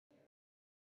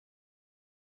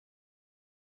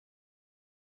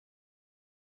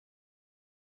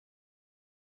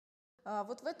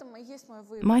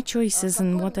My choice is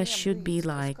in what I should be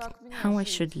like, how I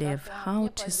should live, how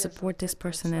to support this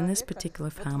person in this particular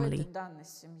family.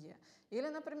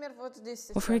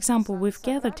 Or for example, we've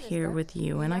gathered here with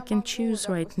you and I can choose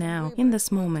right now, in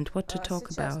this moment, what to talk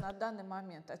about.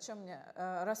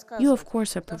 You, of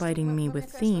course, are providing me with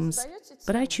themes,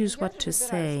 but I choose what to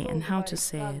say and how to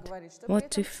say it, what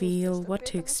to feel, what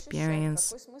to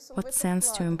experience, what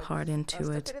sense to impart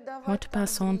into it, what to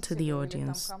pass on to the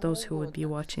audience, those who would be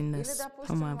watching this,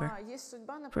 whomever.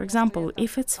 For example,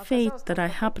 if it's fate that I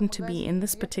happen to be in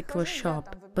this particular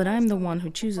shop, but I'm the one who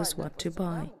chooses what to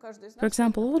buy. For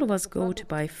example, all of us go to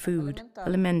buy food.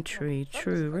 Elementary,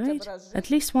 true, right?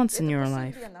 At least once in your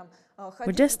life.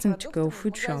 We're destined to go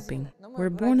food shopping. We're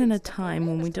born in a time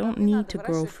when we don't need to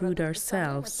grow food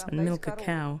ourselves and milk a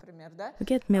cow. We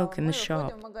get milk in the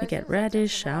shop. We get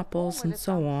radish, apples, and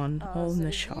so on, all in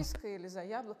the shop.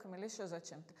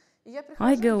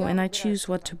 I go and I choose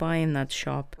what to buy in that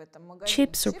shop.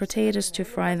 Chips or potatoes to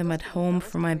fry them at home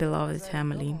for my beloved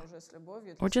family.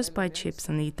 Or just buy chips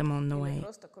and eat them on the way.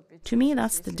 To me,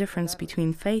 that's the difference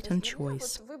between fate and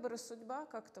choice.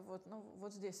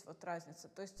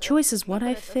 Choice is what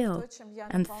I feel,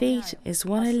 and fate is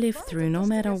what I live through, no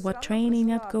matter what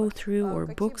training I'd go through, or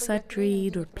books I'd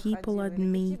read, or people I'd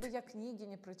meet.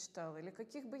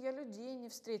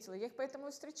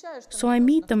 So I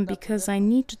meet them because I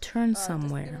need to turn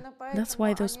somewhere. That's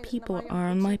why those people are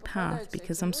on my path,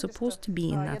 because I'm supposed to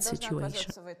be in that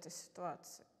situation.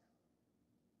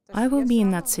 I will be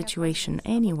in that situation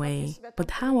anyway, but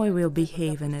how I will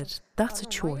behave in it, that's a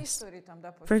choice.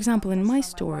 For example, in my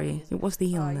story, it was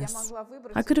the illness.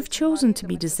 I could have chosen to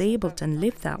be disabled and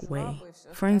live that way.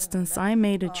 For instance, I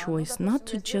made a choice not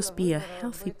to just be a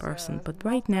healthy person, but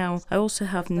right now I also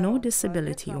have no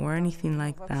disability or anything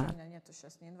like that.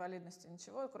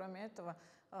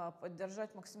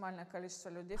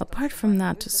 Apart from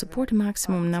that, to support a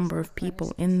maximum number of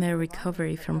people in their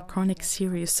recovery from chronic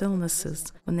serious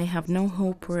illnesses when they have no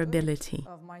hope or ability.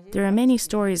 There are many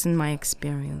stories in my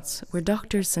experience where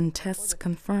doctors and tests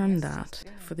confirm that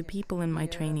for the people in my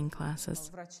training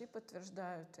classes.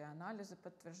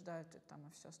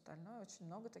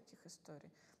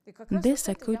 This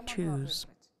I could choose.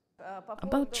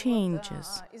 About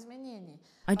changes.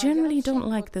 I generally don't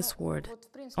like this word,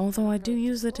 although I do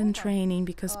use it in training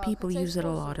because people use it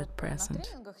a lot at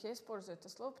present.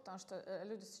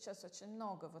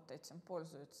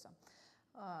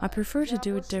 I prefer to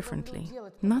do it differently,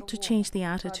 not to change the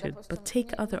attitude, but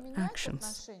take other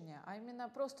actions.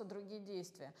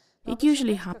 It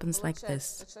usually happens like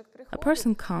this. A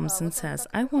person comes and says,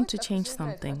 I want to change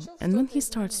something, and when he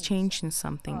starts changing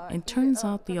something, it turns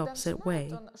out the opposite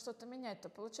way.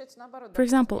 For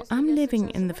example, I'm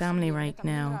living in the family right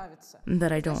now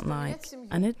that I don't like,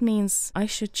 and it means I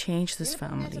should change this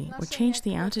family, or change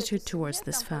the attitude towards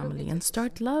this family, and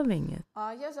start loving it.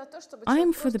 I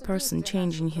am for the person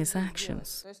changing his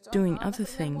actions, doing other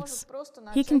things.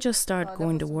 He can just start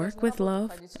going to work with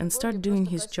love and start doing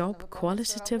his job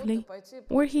qualitatively,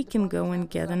 or he can go and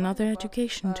get another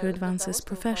education to advance his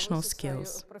professional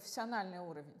skills.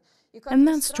 And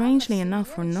then, strangely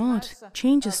enough or not,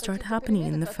 changes start happening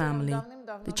in the family.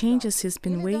 The changes he's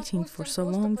been waiting for so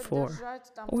long for.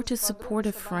 Or to support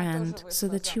a friend so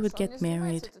that she would get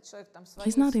married.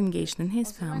 He's not engaged in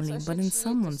his family, but in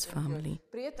someone's family.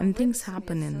 And things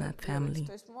happen in that family.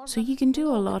 So you can do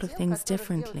a lot of things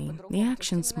differently. The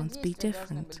actions must be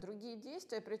different.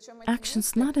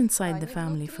 Actions not inside the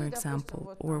family, for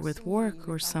example, or with work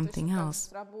or something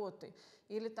else.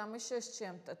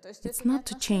 It's not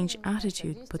to change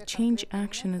attitude, but change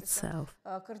action itself,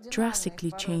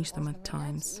 drastically change them at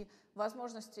times.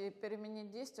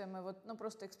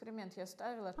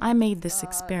 I made this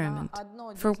experiment.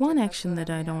 For one action that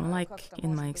I don't like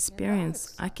in my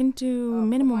experience, I can do a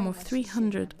minimum of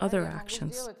 300 other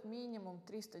actions.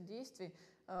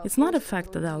 It's not a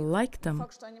fact that I like them,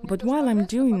 but while I'm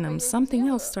doing them, something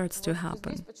else starts to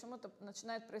happen.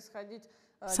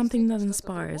 Something that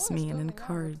inspires me and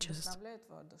encourages.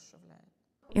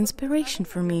 Inspiration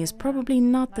for me is probably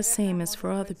not the same as for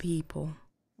other people.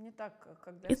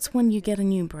 It's when you get a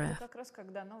new breath.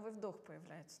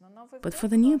 But for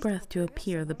the new breath to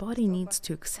appear, the body needs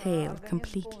to exhale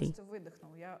completely.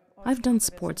 I've done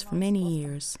sports for many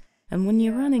years, and when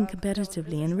you're running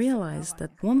competitively and realize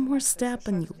that one more step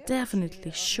and you'll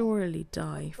definitely, surely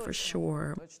die, for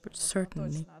sure,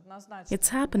 certainly. It's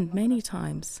happened many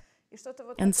times.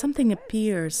 And something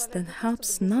appears that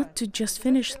helps not to just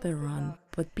finish the run,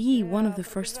 but be one of the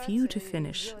first few to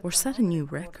finish, or set a new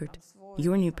record,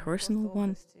 your new personal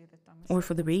one, or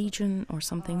for the region, or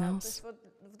something else.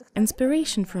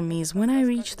 Inspiration for me is when I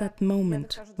reach that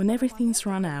moment, when everything's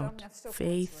run out,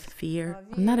 faith, fear,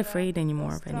 I'm not afraid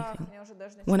anymore of anything.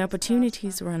 When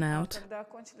opportunities run out,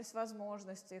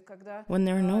 when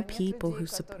there are no people who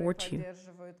support you,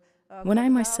 when I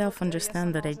myself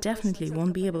understand that I definitely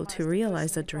won't be able to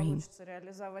realize a dream,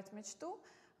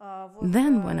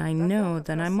 then when I know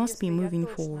that I must be moving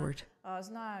forward,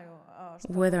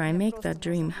 whether I make that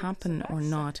dream happen or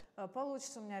not,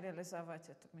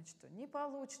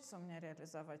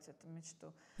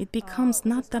 it becomes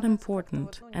not that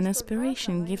important, and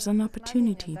inspiration gives an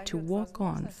opportunity to walk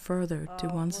on further to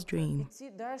one's dream.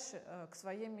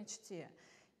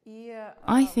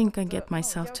 I think I get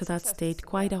myself to that state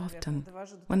quite often,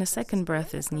 when a second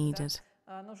breath is needed.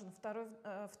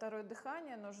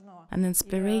 An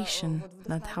inspiration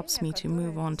that helps me to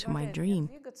move on to my dream,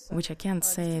 which I can't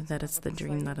say that it's the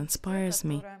dream that inspires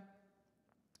me.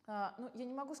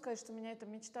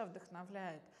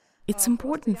 It's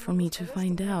important for me to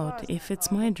find out if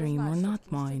it's my dream or not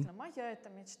mine.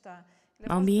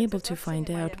 I'll be able to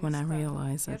find out when I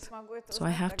realize it, so I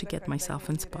have to get myself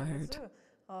inspired.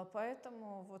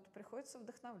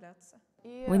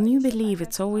 When you believe,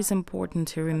 it's always important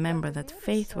to remember that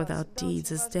faith without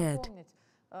deeds is dead.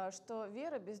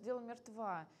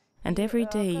 And every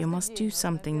day you must do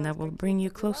something that will bring you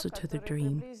closer to the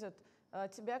dream,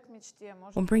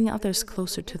 or bring others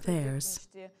closer to theirs.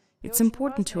 It's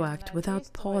important to act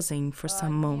without pausing for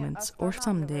some moments or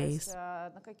some days,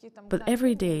 but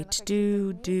every day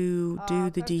to do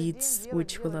the deeds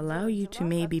which will allow you to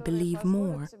maybe believe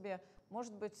more,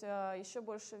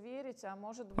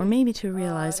 or maybe to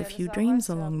realize a few dreams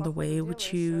along the way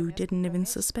which you didn't even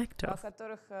suspect of.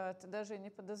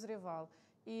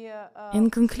 In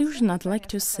conclusion, I'd like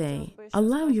to say,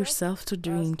 allow yourself to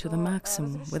dream to the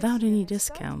maximum without any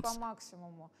discounts,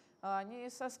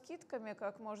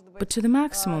 but to the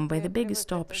maximum by the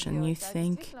biggest option you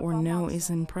think or know is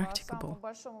impracticable.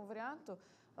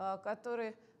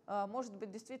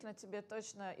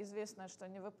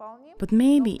 But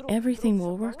maybe everything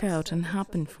will work out and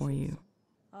happen for you.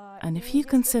 And if you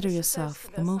consider yourself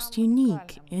the most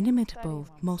unique, inimitable,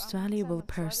 most valuable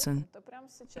person,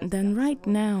 then right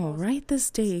now, right this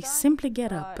day, simply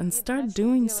get up and start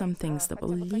doing some things that will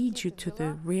lead you to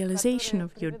the realization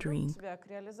of your dream.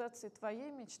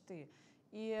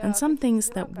 And some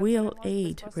things that will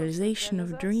aid realization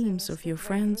of dreams of your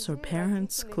friends or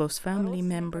parents, close family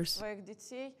members,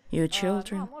 your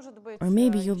children, or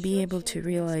maybe you'll be able to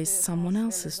realize someone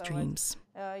else's dreams.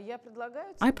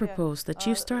 I propose that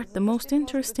you start the most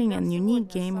interesting and unique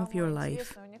game of your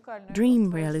life,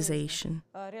 dream realization.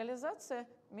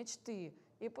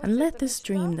 And let this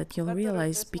dream that you'll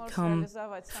realize become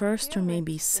first or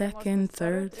maybe second,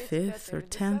 third, fifth, or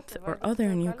 10th, or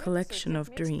other new collection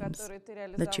of dreams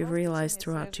that you've realized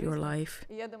throughout your life.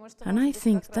 And I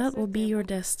think that will be your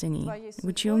destiny,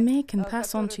 which you'll make and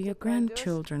pass on to your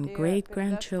grandchildren,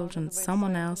 great-grandchildren,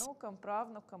 someone else.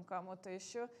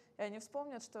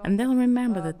 And they'll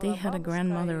remember that they had a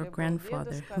grandmother or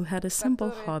grandfather who had a simple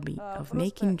hobby of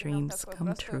making dreams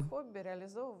come true.